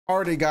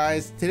Alrighty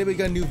guys, today we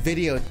got a new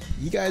video.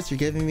 You guys are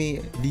giving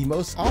me the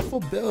most awful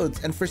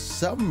builds, and for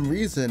some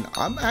reason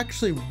I'm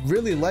actually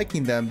really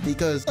liking them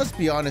because let's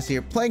be honest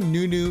here, playing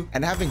Nunu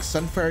and having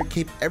Sunfire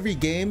cape every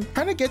game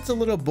kind of gets a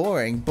little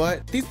boring,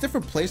 but these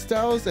different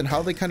playstyles and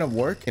how they kind of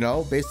work, you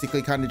know,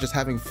 basically kind of just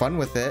having fun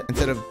with it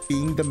instead of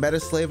being the meta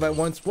slave I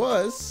once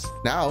was.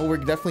 Now we're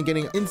definitely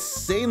getting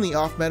insanely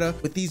off meta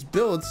with these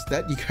builds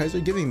that you guys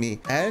are giving me.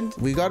 And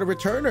we got a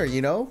returner,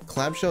 you know,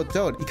 Clamshell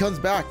Toad. He comes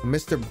back.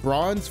 Mr.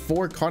 Bronze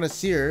 4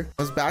 Connoisseur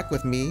was back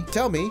with me.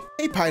 Tell me,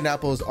 hey,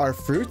 pineapples are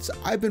fruits.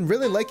 I've been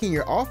really liking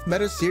your off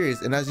meta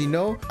series, and as you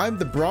know, I'm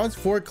the Bronze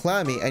 4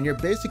 Clammy, and you're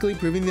basically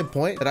proving the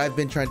point that I've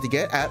been trying to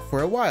get at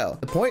for a while.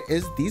 The point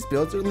is these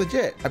builds are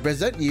legit. I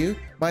present you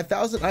my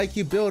 1000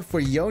 IQ build for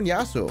Yone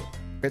Yasuo.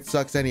 Crit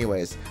sucks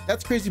anyways.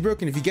 That's crazy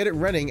broken. If you get it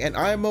running and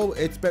IMO,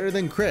 it's better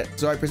than crit.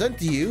 So I present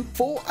to you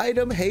full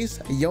item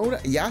haste Yone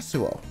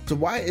Yasuo. So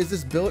why is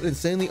this build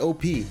insanely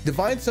OP?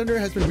 Divine Sunderer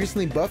has been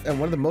recently buffed and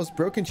one of the most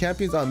broken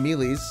champions on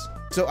melees.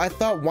 So I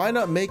thought, why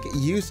not make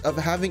use of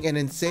having an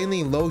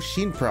insanely low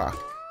Sheen proc?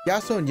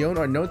 Yasuo and Yone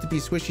are known to be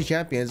squishy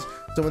champions,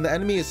 so when the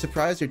enemy is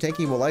surprised you're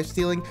tanking while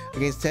lifestealing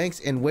against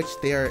tanks in which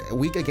they are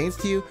weak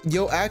against you,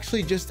 you're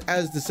actually just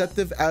as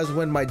deceptive as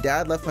when my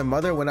dad left my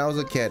mother when I was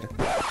a kid.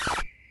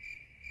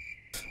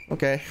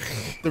 Okay.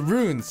 The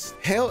runes.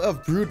 Hail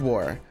of Brood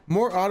War.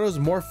 More autos,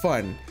 more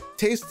fun.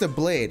 Taste the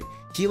Blade.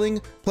 Healing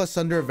plus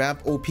Sunderer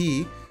Vamp OP.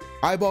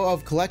 Eyeball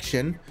of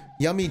Collection.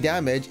 Yummy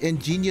damage.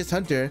 Ingenious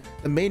Hunter.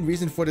 The main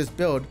reason for this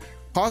build.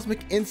 Cosmic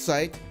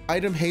Insight.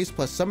 Item haste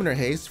plus summoner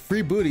haste.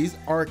 Free booties.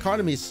 Our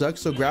economy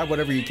sucks, so grab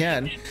whatever you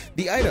can.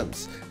 The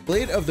items.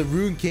 Blade of the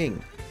Rune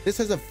King. This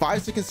has a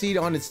 5-second seed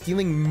on its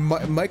stealing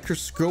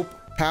microscope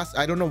pass.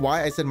 I don't know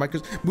why I said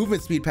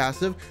movement speed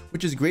passive,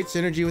 which is great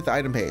synergy with the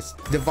item haste.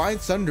 Divine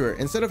Sunderer.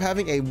 Instead of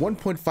having a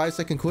 1.5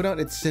 second cooldown,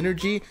 it's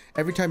synergy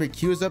every time your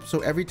Q is up,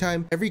 so every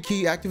Q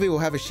you activate will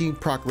have a Sheen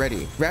proc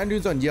ready.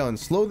 Randunes on Yone.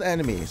 Slow the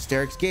enemy.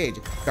 Sterix Gauge.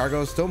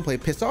 Gargoyle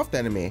Stoneplay. Piss off the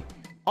enemy.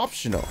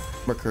 Optional.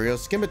 Mercurial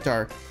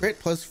Scimitar. Crit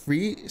plus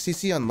free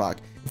CC unlock.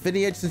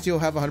 Infinity Edge, since you'll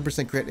have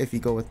 100% crit if you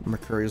go with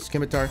Mercurial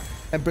Scimitar.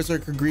 And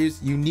Berserker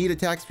Greaves, you need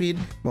attack speed.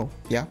 Well,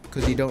 yeah,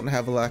 because you don't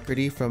have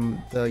Alacrity from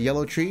the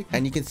yellow tree.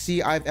 And you can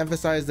see I've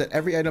emphasized that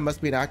every item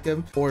must be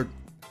inactive or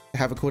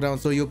have a cooldown,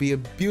 so you'll be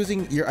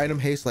abusing your item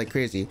haste like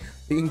crazy.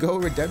 You can go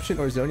Redemption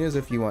or Zonias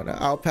if you want.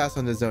 I'll pass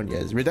on the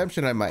Zonias.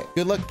 Redemption I might.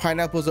 Good luck,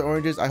 pineapples or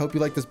oranges. I hope you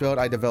like this build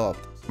I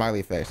developed.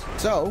 Smiley face.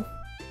 So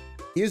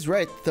he is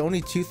right. The only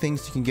two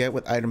things you can get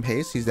with item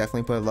haste, he's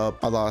definitely put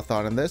a lot of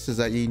thought in this, is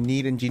that you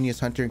need Ingenious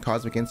Hunter and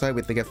Cosmic Insight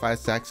with to get 5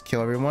 stacks, kill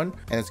everyone,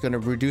 and it's going to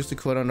reduce the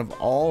cooldown of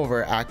all of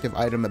our active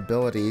item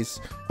abilities.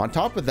 On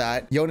top of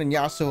that, Yone and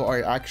Yasuo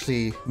are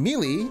actually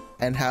melee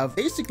and have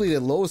basically the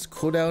lowest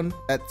cooldown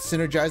that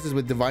synergizes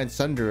with Divine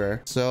Sunderer.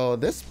 So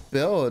this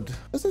build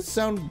doesn't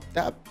sound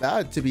that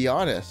bad, to be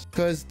honest,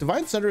 because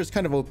Divine Sunderer is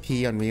kind of OP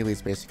on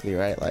melees basically,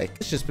 right? Like,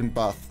 it's just been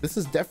buffed. This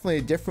is definitely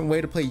a different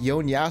way to play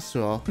Yone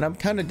Yasuo, and I'm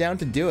kind of down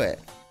to do it.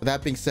 With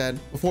that being said,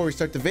 before we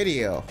start the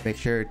video, make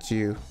sure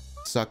to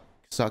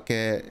suck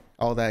it,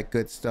 all that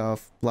good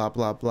stuff, blah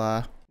blah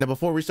blah. Now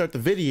before we start the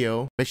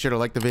video, make sure to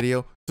like the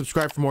video,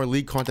 subscribe for more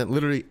League content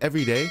literally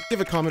every day, give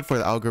a comment for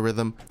the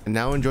algorithm, and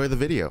now enjoy the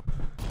video.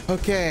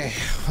 Okay,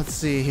 let's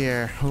see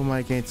here. Who am I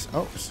against?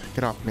 Oh,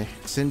 get off me.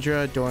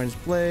 Syndra, Doran's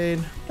Blade.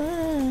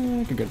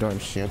 I can get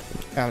Doran's Shield.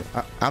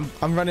 I'm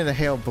running the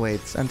Hail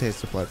Blades and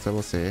Taste of Blood, so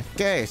we'll see.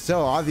 Okay,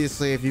 so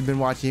obviously if you've been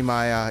watching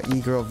my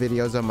e-girl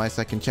videos on my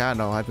second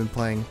channel, I've been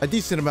playing a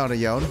decent amount of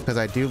Yone because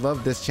I do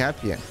love this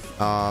champion.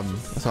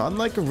 So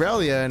unlike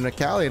Aurelia and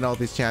Akali and all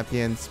these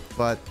champions,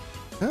 but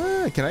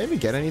can I even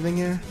get anything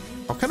here?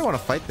 I kind of want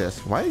to fight this.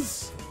 Why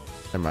is...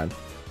 Never mind.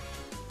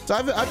 So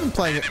I've been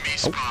playing it.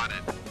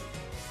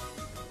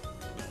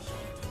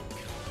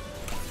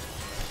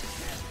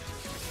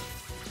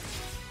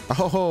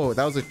 Oh,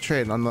 that was a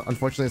trade.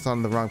 Unfortunately, it's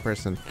on the wrong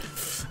person.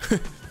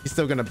 He's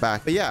still gonna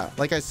back. But yeah,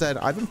 like I said,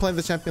 I've been playing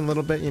this champion a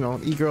little bit, you know,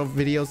 e-girl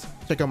videos.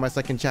 Check out my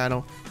second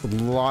channel. A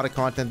lot of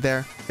content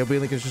there. There'll be a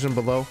link in the description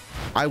below.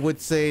 I would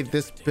say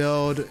this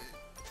build...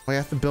 I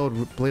have to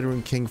build Blade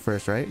Rune King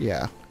first, right?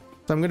 Yeah.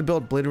 So I'm going to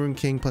build Blade Rune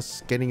King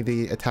plus getting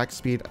the attack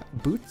speed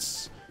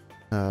boots.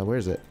 Where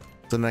is it?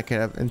 So then I can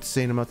have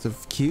insane amounts of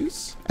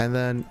Qs. And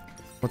then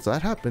once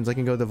that happens, I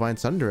can go Divine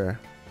Sunderer.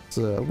 It's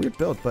a weird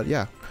build, but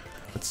yeah.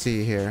 Let's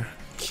see here.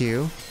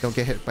 Q. Don't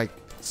get hit by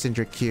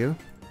Syndra Q.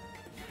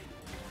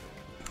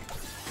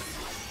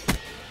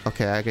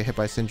 Okay, I get hit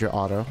by Syndra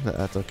auto.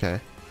 That's okay.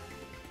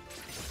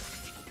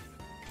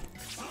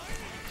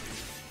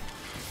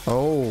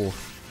 Oh.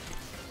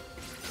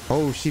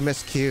 Oh, she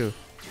missed Q.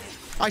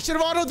 I should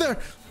have autoed there.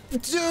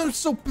 Dude,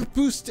 so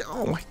boosted.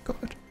 Oh my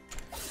god.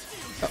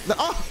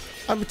 Oh,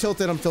 I'm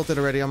tilted. I'm tilted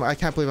already. I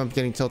can't believe I'm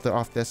getting tilted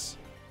off this.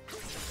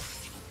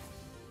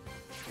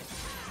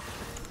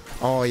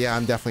 Oh yeah,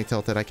 I'm definitely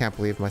tilted. I can't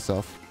believe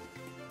myself.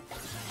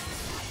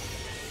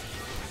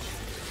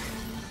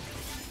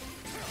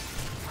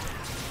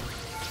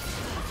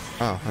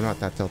 Oh, I'm not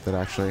that tilted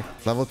actually.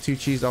 Level 2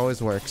 cheese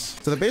always works.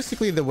 So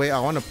basically the way I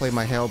want to play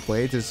my Hail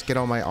Blades is get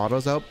all my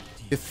autos up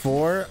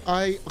before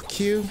I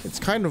Q. It's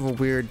kind of a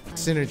weird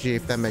synergy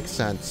if that makes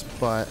sense,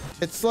 but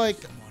it's like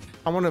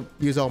I want to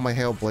use all my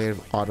Hail Blade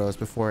autos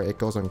before it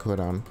goes on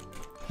cooldown.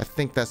 I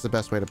think that's the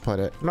best way to put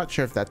it. I'm not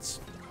sure if that's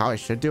how I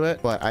should do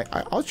it, but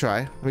I'll try.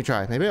 Let me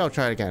try. Maybe I'll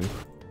try it again.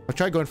 I'll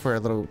try going for a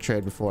little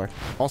trade before.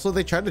 Also,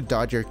 they try to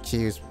dodge your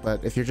Qs,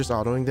 but if you're just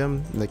autoing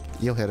them, like,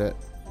 you'll hit it.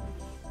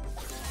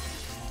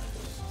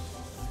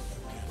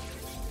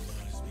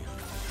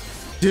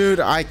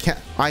 Dude, I'm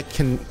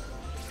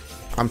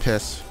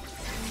pissed.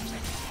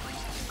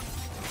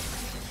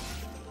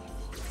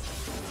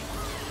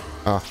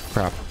 Oh,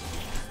 crap.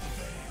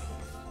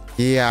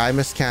 Yeah, I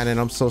missed cannon.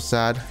 I'm so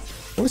sad.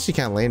 At least she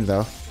can't lane,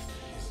 though.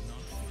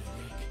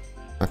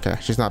 Okay,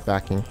 she's not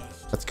backing.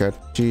 That's good.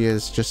 She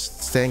is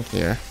just staying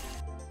here.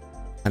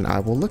 And I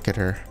will look at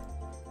her.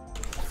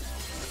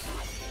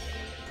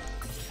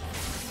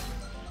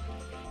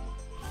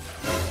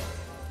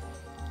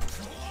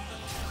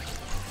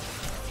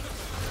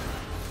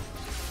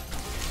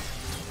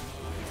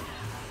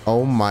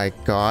 Oh my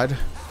god.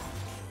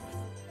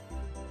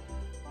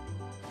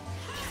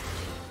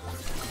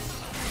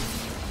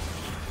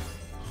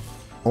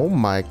 Oh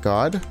my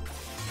god.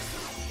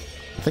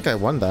 I think I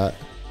won that.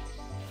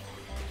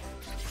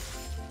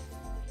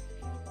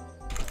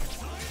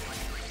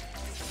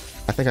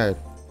 I think I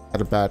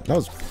had a bad... That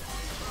was...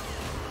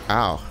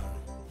 Ow.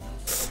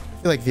 I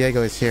feel like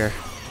Viego is here.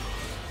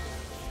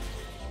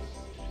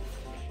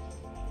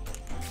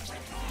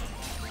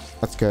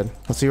 That's good.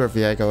 Let's see where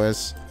Viego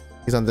is.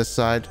 He's on this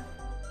side.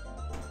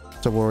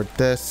 Toward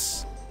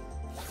this.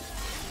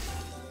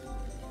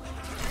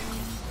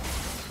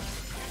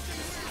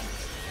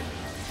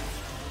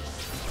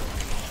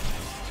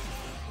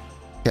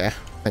 Okay.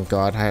 Thank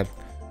God. And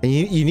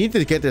you need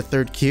to get the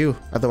third Q.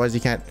 Otherwise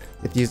you can't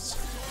get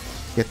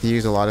to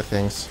use a lot of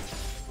things.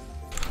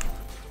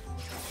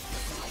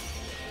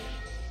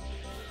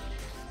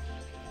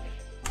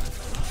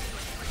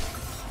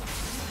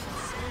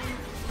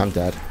 I'm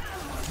dead.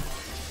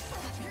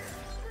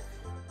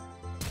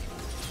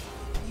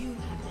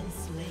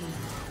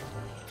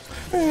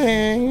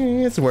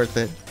 It's worth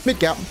it. Mid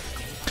gap.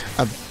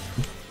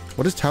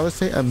 What does Tyler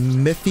say? A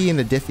Miffy and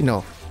a Diffy?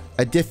 No.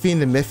 A Diffy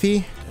and the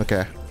Miffy?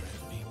 Okay.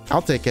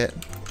 I'll take it.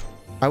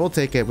 I will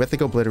take it. We have to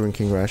go Blittering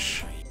King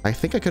Rush. I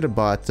think I could have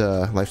bought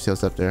Lifesteal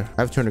Scepter.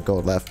 I have 200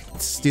 gold left.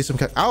 Let's do some...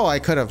 Oh, I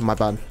could have. My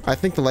bad. I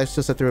think the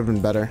Lifesteal Scepter would have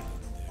been better.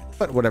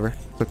 But whatever.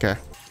 It's okay.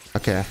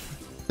 Okay.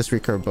 This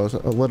recurve bow's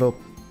a little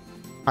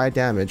high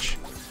damage.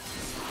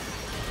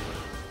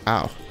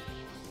 Ow.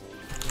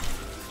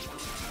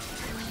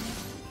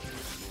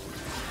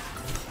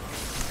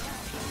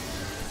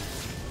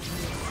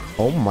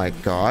 Oh my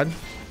god.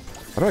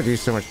 How do I do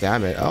so much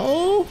damage?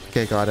 Oh,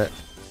 okay, got it.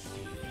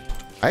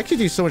 I actually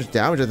do so much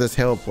damage with this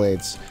Hail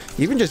Blades.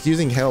 Even just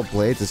using Hail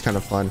Blades is kind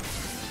of fun.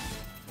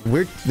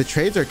 Weird. The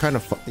trades are kind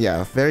of fun.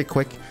 Yeah, very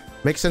quick.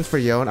 Makes sense for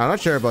Yone. I'm not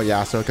sure about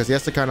Yasuo because he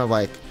has to kind of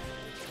like...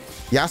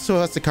 Yasuo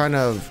has to kind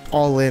of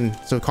all in,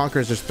 so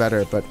Conquer is just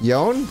better. But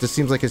Yone just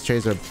seems like his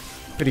trades are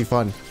pretty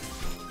fun.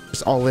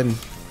 Just all in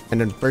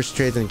and then burst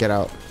trades and get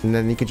out. And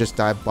then you can just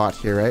dive bot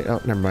here, right?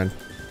 Oh, never mind.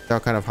 They're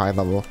all kind of high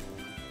level.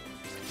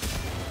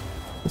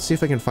 Let's see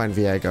if I can find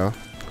Viego.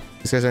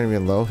 These guys aren't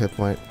even low hit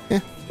point. Eh,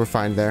 we're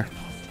fine there.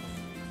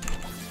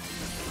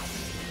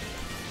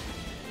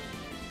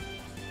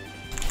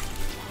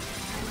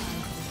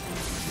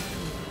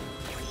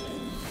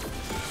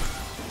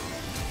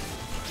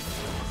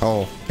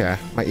 Oh, okay.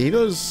 My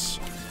Edo's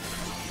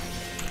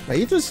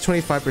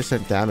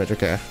 25% damage.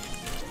 Okay.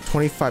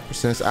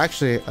 25% is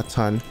actually a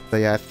ton. But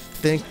yeah, I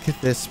think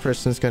this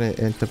person's gonna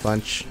int a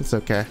bunch. It's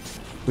okay.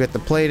 We got the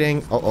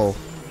plating. Uh-oh.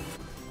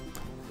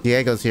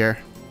 Diego's here.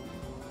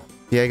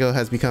 Diego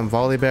has become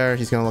Volibear.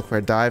 He's gonna look for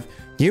a dive.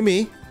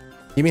 Yuumi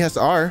has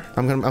R.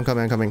 I'm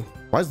coming.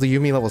 Why is the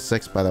Yuumi level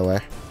 6, by the way?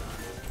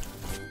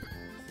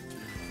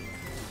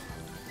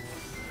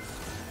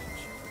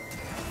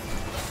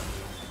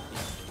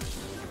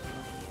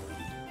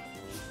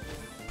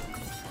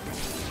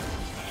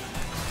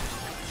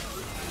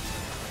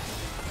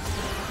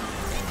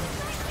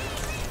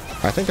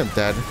 I think I'm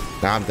dead.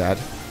 Nah, I'm dead.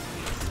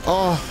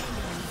 Oh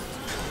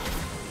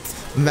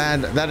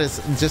man, that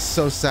is just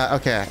so sad.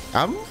 Okay,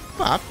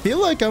 I feel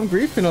like I'm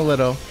griefing a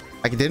little.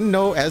 I didn't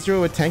know Ezra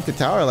would tank the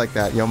tower like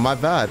that. Yo, my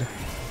bad.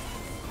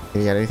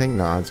 Can you get anything?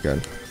 No, it's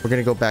good. We're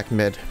gonna go back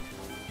mid.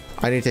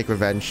 I need to take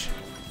revenge.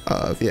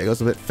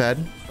 Viego's a bit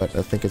fed, but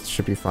I think it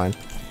should be fine.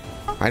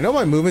 I know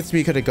my movement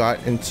speed could have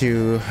got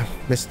into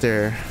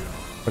Mr.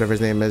 whatever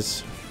his name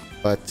is,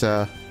 but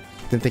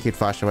didn't think he'd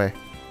flash away.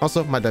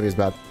 Also, my W is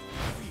bad.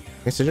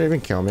 Did you even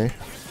kill me?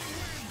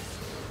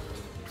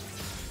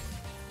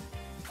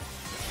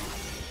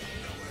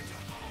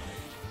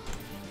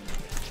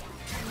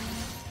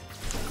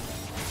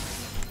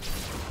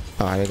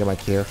 Oh, I didn't get my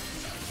Q.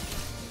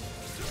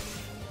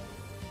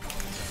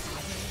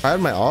 I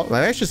had my ult.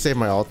 Maybe I should save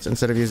my ult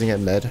instead of using it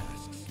mid.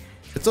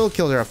 It still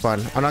kills are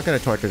fun. I'm not gonna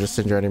torture this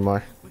Syndra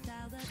anymore.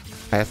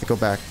 I have to go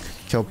back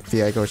kill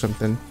Viego or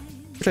something,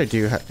 which I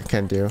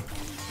can do.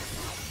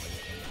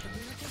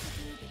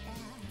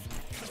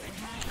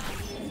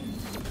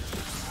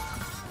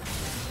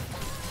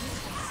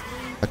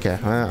 Okay,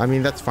 I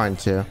mean that's fine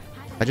too.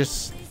 I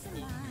just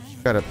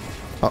gotta.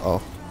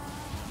 Uh-oh.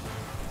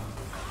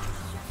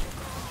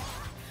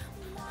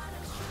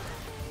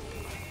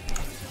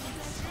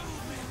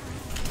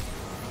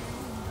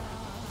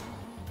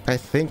 I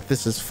think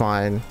this is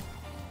fine.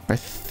 I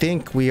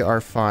think we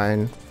are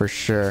fine for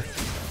sure.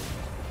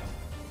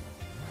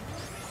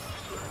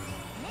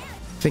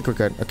 I think we're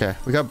good. Okay,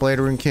 we got Blade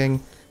Rune King.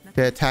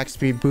 Okay, attack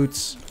speed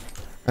boots.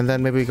 And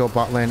then maybe we go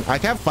bot lane. I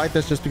can't fight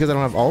this just because I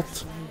don't have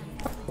ult.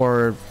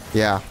 Or,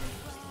 yeah.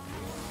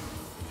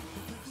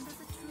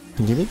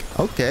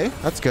 Okay,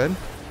 that's good.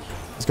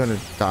 He's gonna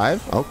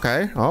dive.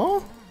 Okay.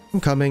 Oh, I'm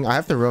coming. I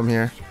have the roam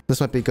here. This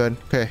might be good.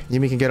 Okay,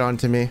 Yuumi can get on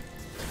to me.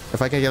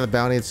 If I can get the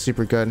bounty, it's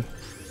super good.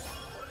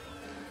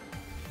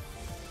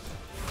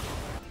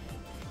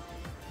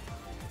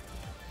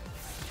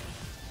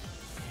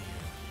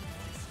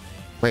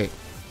 Wait.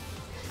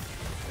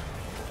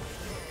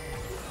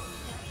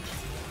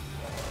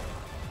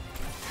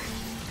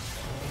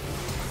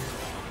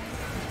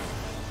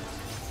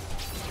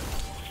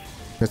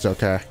 It's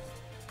okay.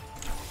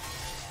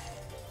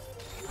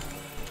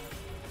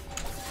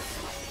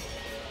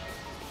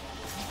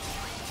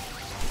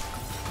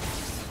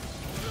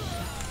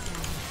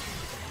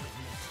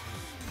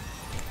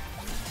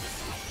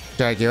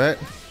 Did I do it?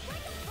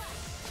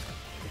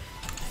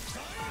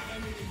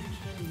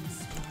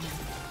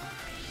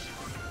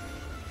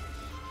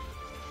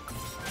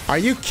 Are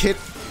you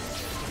kidding?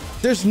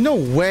 There's no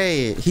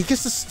way. He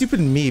gets a stupid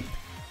meep.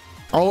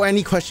 Oh, and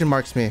he question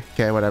marks me.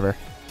 Okay, whatever.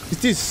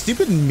 Dude,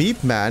 stupid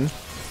meep, man.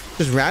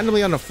 Just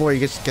randomly on the floor, you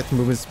just get the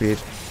movement speed.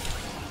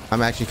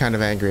 I'm actually kind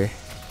of angry.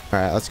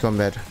 Alright, let's go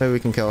mid. Maybe we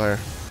can kill her.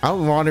 I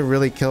don't want to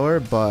really kill her,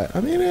 but I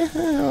mean,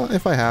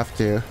 if I have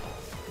to.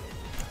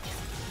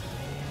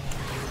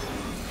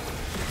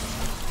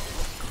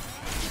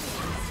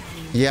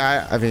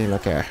 Yeah, I mean,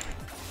 okay.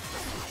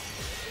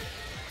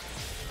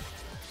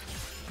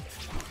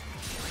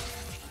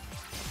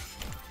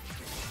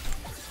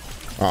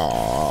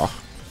 Aww.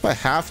 If I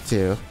have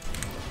to.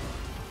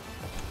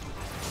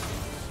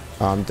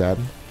 Oh, I'm dead.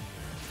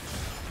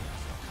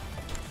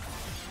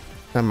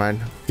 Never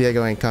mind.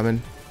 Viego ain't coming.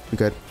 We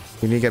good.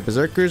 We need to get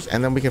berserkers,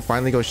 and then we can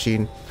finally go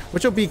Sheen,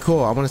 which will be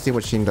cool. I want to see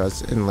what Sheen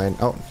does in lane.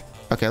 Oh,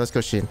 okay. Let's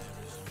go Sheen.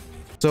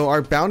 So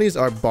our bounties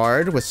are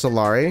Bard with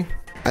Solari,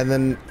 and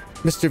then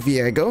Mr.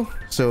 Viego.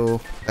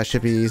 So that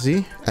should be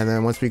easy. And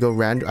then once we go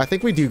Randu, I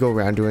think we do go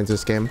Randu into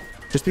this game,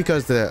 just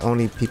because the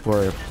only people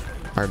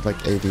are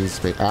like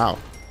ADs. Wait, ow.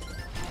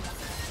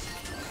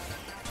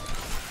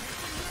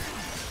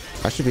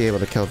 I should be able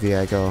to kill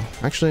Viego.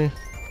 Actually,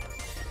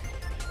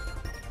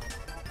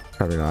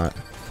 probably not.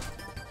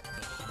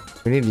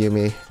 We need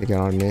Yuumi to get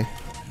on me.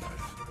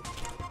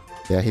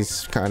 Yeah,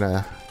 he's kind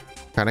of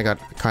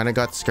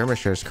got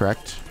skirmishers,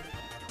 correct?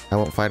 I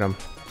won't fight him.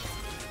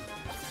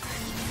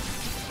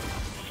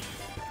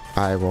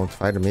 I won't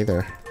fight him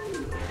either.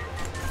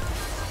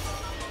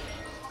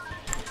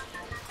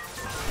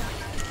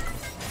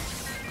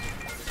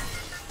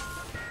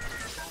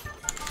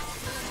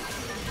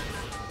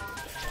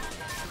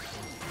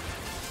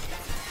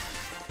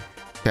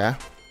 Yeah,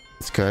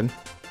 it's good.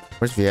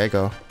 Where's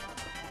Viego?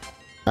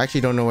 I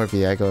actually don't know where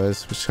Viego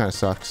is, which kind of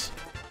sucks.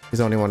 He's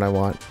the only one I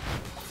want.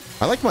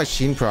 I like my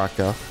Sheen proc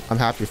though. I'm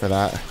happy for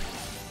that.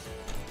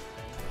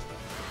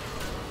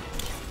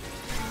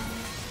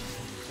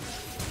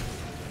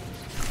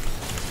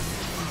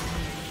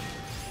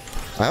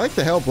 I like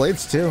the Hell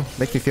Blades too.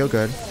 Make me feel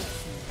good.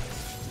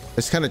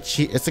 It's kind of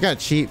cheap. It's kind of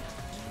cheap.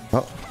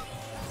 Oh.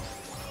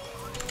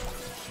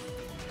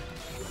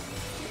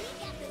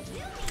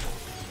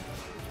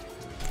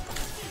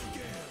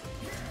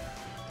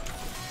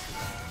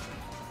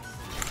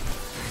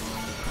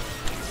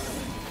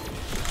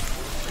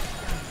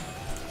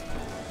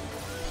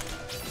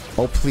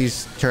 Oh,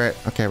 please, turret.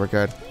 Okay, we're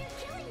good.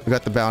 We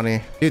got the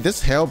bounty. Dude,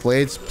 this Hail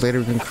Blades Blade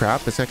Rune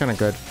crap is kind of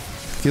good.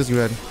 Feels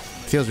good.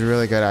 Feels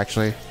really good,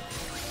 actually.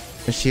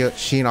 And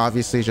Sheen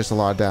obviously is just a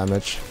lot of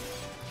damage.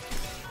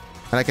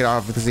 And I could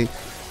obviously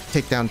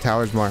take down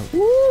towers more.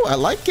 Woo, I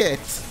like it.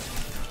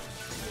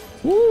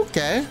 Woo,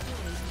 okay.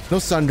 No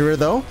Sunderer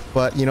though,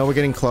 but you know, we're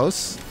getting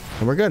close.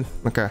 And we're good.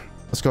 Okay,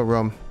 let's go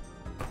Rome.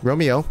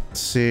 Romeo. Let's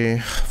see.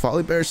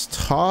 Folly Bear's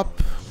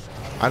top.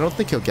 I don't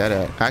think he'll get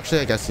it.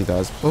 Actually, I guess he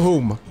does.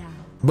 Boom.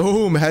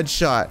 Boom,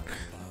 headshot.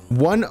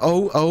 100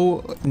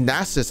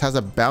 Nasus has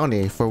a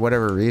bounty for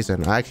whatever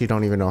reason. I actually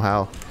don't even know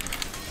how.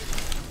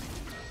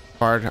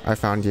 Bard, I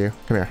found you.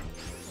 Come here.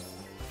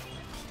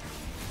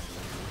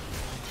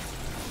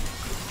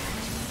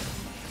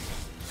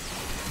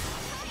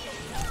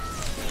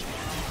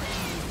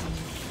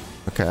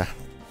 Okay.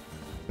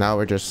 Now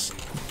we're just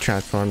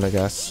transformed, I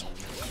guess.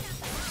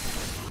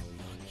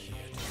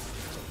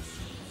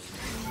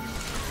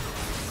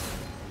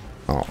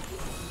 Oh.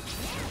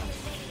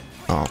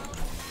 Oh.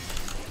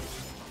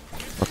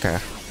 Okay.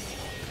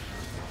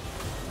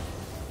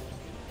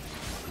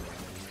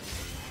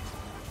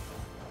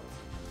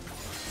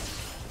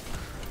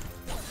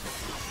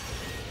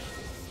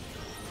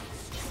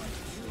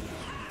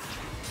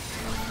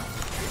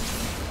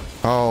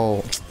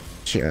 Oh,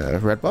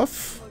 red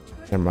buff?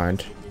 Never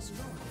mind.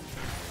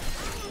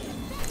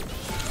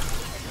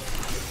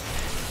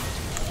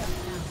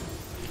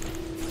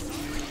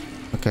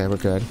 Okay, we're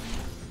good.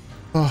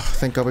 Oh,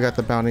 thank God we got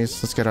the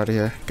bounties. Let's get out of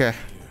here. Okay,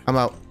 I'm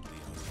out.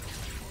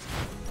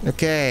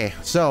 Okay,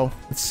 so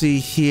let's see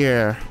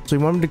here. So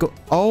he wanted me to go.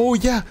 Oh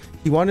yeah,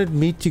 he wanted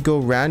me to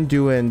go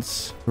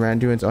Randuin's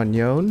on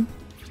Yone.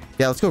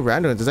 Yeah, let's go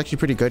Randuin's. It's actually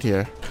pretty good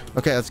here.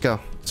 Okay, let's go.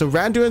 So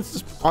Randuin's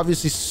is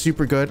obviously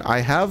super good. I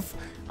have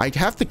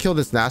to kill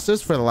this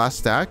Nasus for the last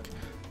stack,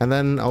 and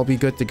then I'll be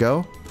good to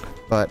go.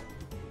 But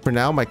for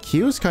now, my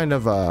Q is kind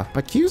of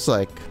my Q's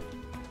like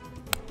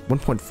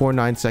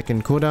 1.49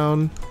 second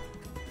cooldown.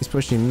 He's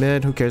pushing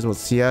mid. Who cares about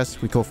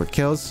CS? We go for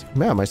kills.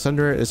 Man, my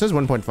Sunderer, it says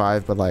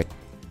 1.5, but like,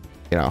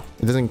 you know,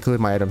 it doesn't include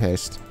my item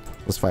haste.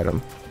 Let's fight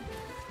him.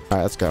 All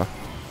right, let's go.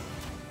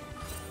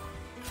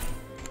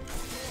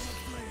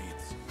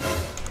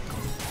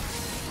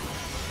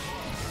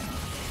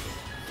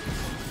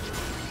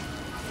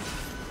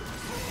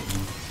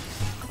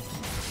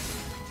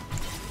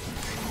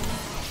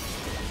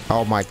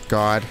 Oh my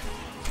God.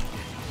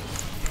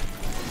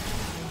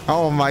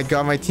 Oh my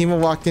God, my team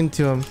walked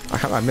into him.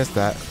 I missed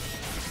that.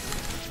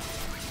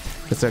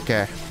 It's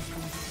okay.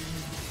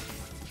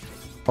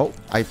 Oh,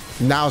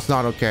 now it's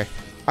not okay.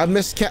 I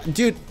missed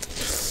dude.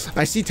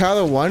 I see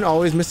Tyler 1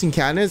 always missing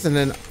cannons, and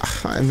then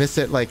I miss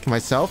it like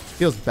myself.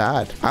 Feels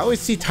bad. I always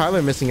see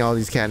Tyler missing all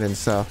these cannons,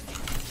 so.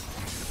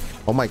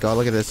 Oh my God,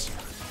 look at this.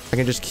 I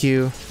can just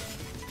Q.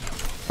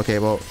 Okay,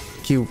 well,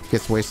 Q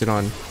gets wasted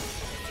on.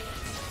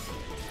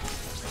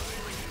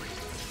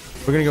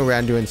 We're gonna go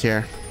Randuin's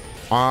here.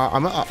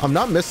 I'm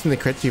not missing the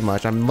crit too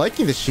much. I'm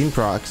liking the Sheen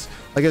procs.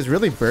 Like, it's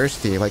really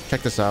bursty. Like,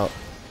 check this out.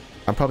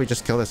 I'll probably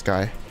just kill this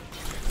guy.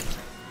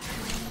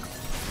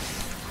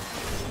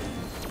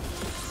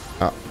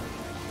 Oh.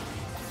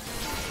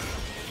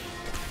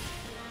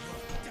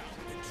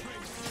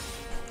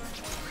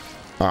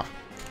 Ah.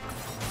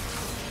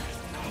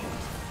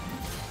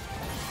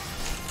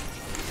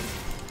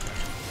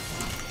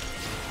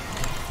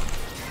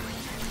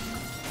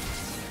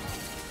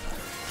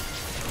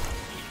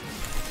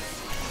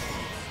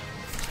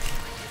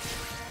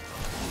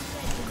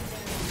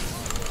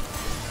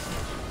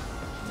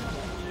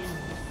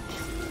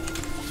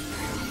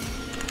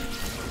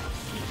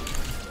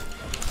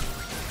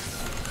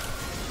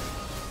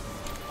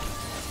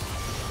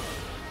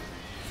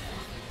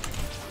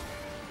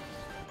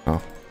 Oh,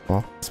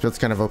 well, this build's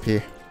kind of OP.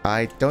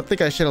 I don't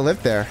think I should have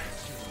lived there.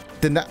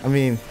 Did not, I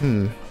mean,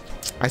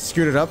 I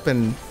screwed it up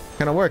and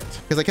kind of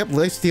worked. Because I kept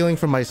life stealing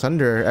from my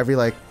Sunder every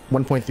like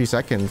 1.3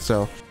 seconds.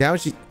 So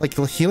damage, like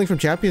the healing from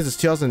champions is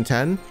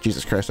 2010.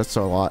 Jesus Christ, that's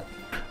so a lot.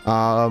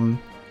 And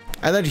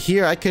then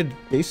here I could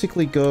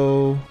basically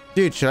go...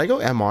 Dude, should I go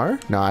MR?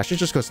 No, I should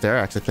just go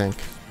xBruceyx, I think.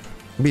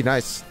 It'd be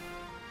nice.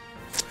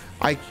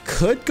 I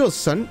could go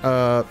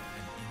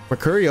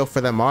Mercurio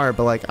for the MR,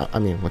 but like, I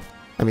mean,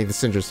 the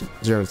Syndra's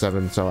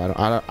 0-7, so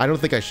I don't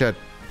think I should.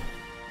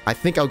 I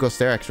think I'll go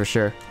xBruceyx for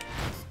sure.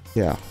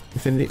 Yeah.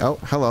 Infinity. Oh,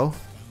 hello.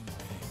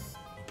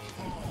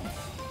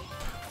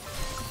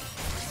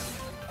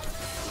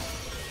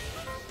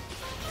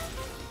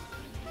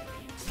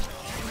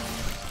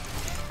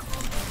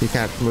 He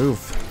can't move.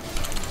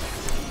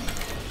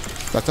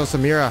 That's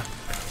Samira.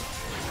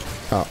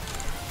 Oh.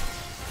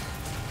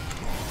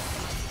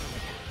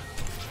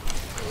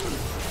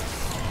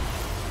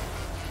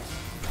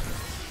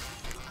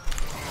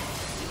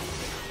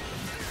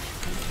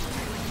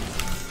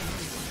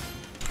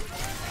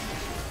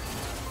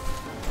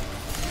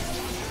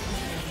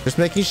 Just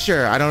making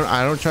sure. I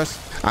don't trust.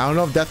 I don't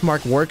know if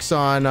Deathmark works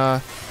on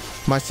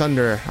my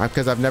Sunderer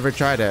because I've never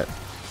tried it.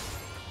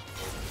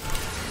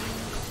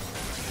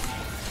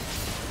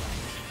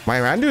 My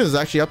Randu is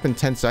actually up in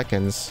 10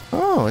 seconds.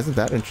 Oh, isn't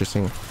that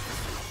interesting?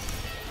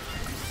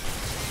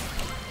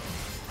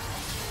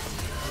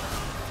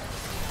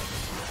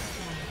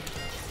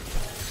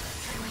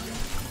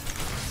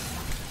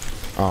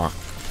 Oh.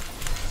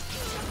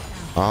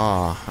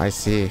 Oh, I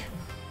see.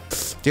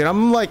 Dude,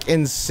 I'm like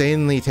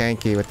insanely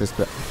tanky with this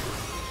build.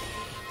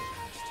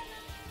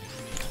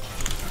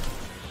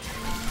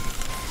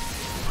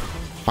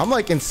 I'm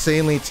like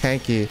insanely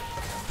tanky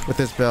with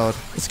this build.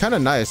 It's kind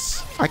of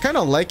nice. I kind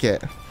of like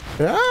it.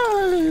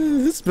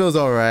 This build's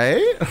all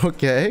right.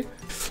 Okay.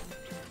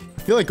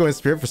 I feel like going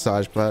Spirit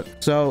Visage,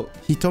 but... So,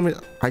 he told me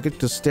I could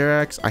do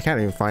xBruceyx. I can't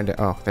even find it.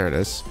 Oh, there it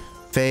is.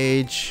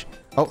 Phage.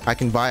 Oh, I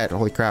can buy it.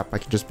 Holy crap. I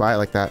can just buy it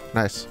like that.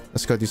 Nice.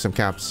 Let's go do some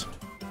camps.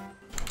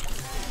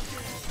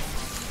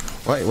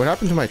 Wait, what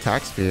happened to my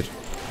attack speed?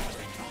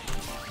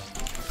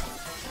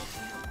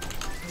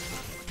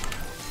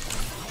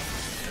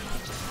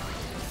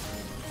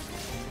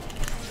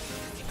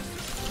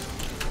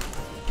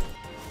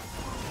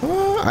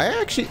 I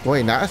actually...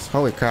 Wait, nice.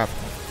 Holy crap.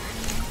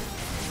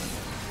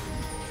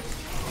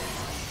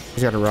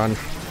 He's gotta run.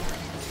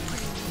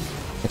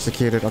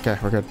 Executed. Okay,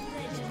 we're good.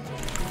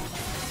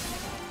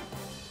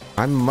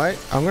 I'm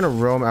gonna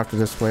roam after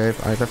this wave.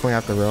 I definitely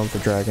have to roam for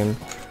dragon.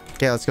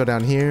 Okay, let's go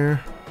down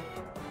here.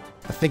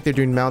 I think they're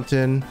doing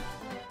mountain.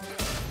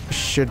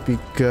 should be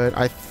good,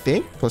 I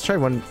think. Let's try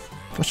one.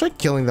 Let's try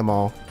killing them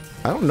all.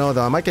 I don't know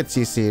though. I might get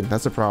CC'd.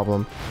 That's a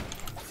problem.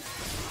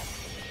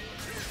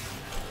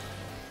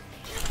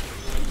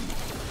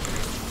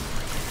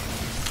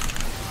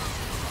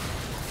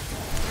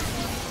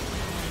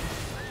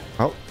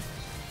 Oh.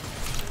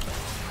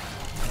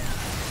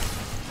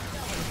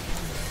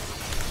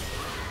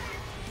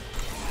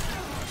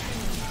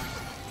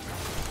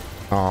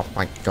 Oh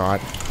my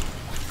god.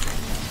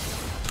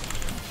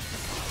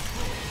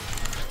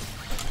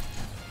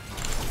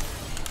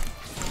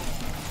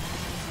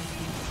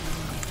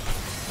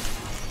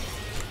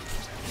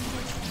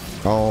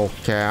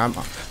 Okay,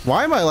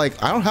 why am I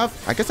like, I don't have,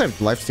 I guess I have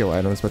lifesteal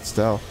items, but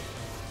still.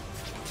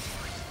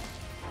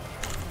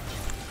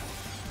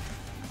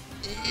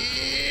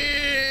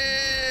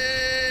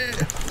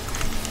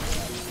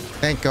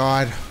 Thank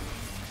God.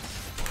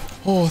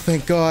 Oh,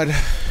 thank God.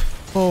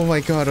 Oh my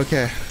God,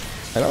 okay.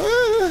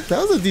 That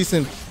was a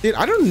decent, dude,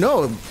 I don't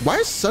know. Why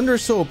is Sunder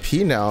so OP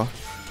now?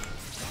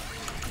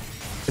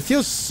 It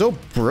feels so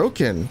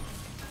broken.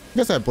 I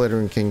guess I have Blade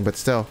Rune King, but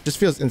still, just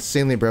feels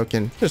insanely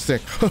broken.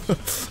 Interesting.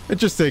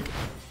 Interesting.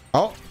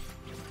 Oh,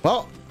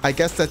 well, I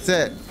guess that's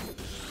it.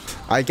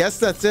 I guess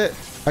that's it.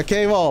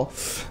 Okay, well,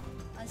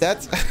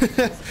 that's.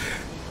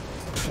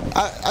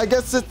 I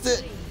guess that's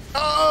it.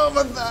 Oh,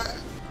 but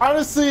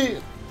honestly,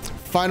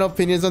 final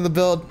opinions on the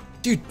build,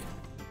 dude.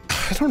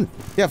 I don't.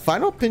 Yeah,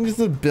 final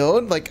opinions on the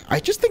build. Like, I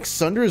just think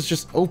Sunder is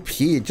just OP.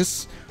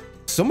 Just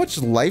so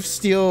much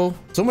lifesteal,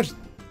 so much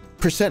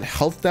percent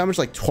health damage,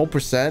 like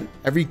 12%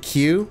 every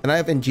Q, and I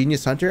have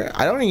Ingenious Hunter.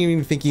 I don't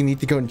even think you need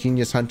to go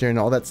Ingenious Hunter and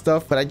all that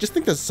stuff, but I just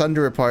think the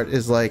Sunderer part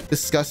is like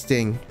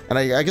disgusting. And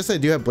I guess I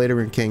do have Blade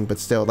Rune King, but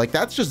still, like,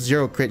 that's just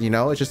zero crit, you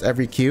know? It's just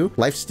every Q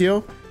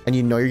lifesteal, and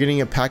you know you're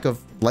getting a pack of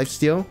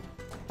lifesteal.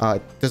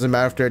 Doesn't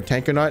matter if they're a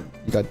tank or not.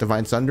 You got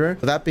Divine Sunderer.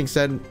 With that being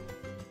said,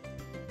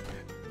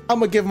 I'm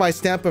gonna give my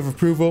stamp of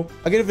approval.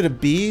 I'll give it a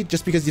B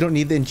just because you don't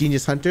need the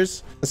Ingenious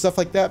Hunters and stuff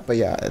like that. But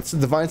yeah, it's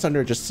Divine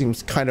Sunderer just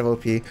seems kind of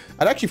OP.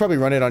 I'd actually probably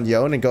run it on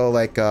Yone and go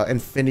like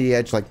Infinity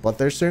Edge like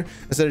Bloodthirster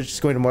instead of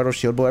just going to Mortal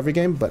Shield Bow every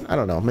game. But I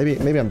don't know. Maybe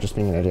I'm just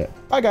being an idiot.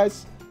 Bye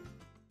guys.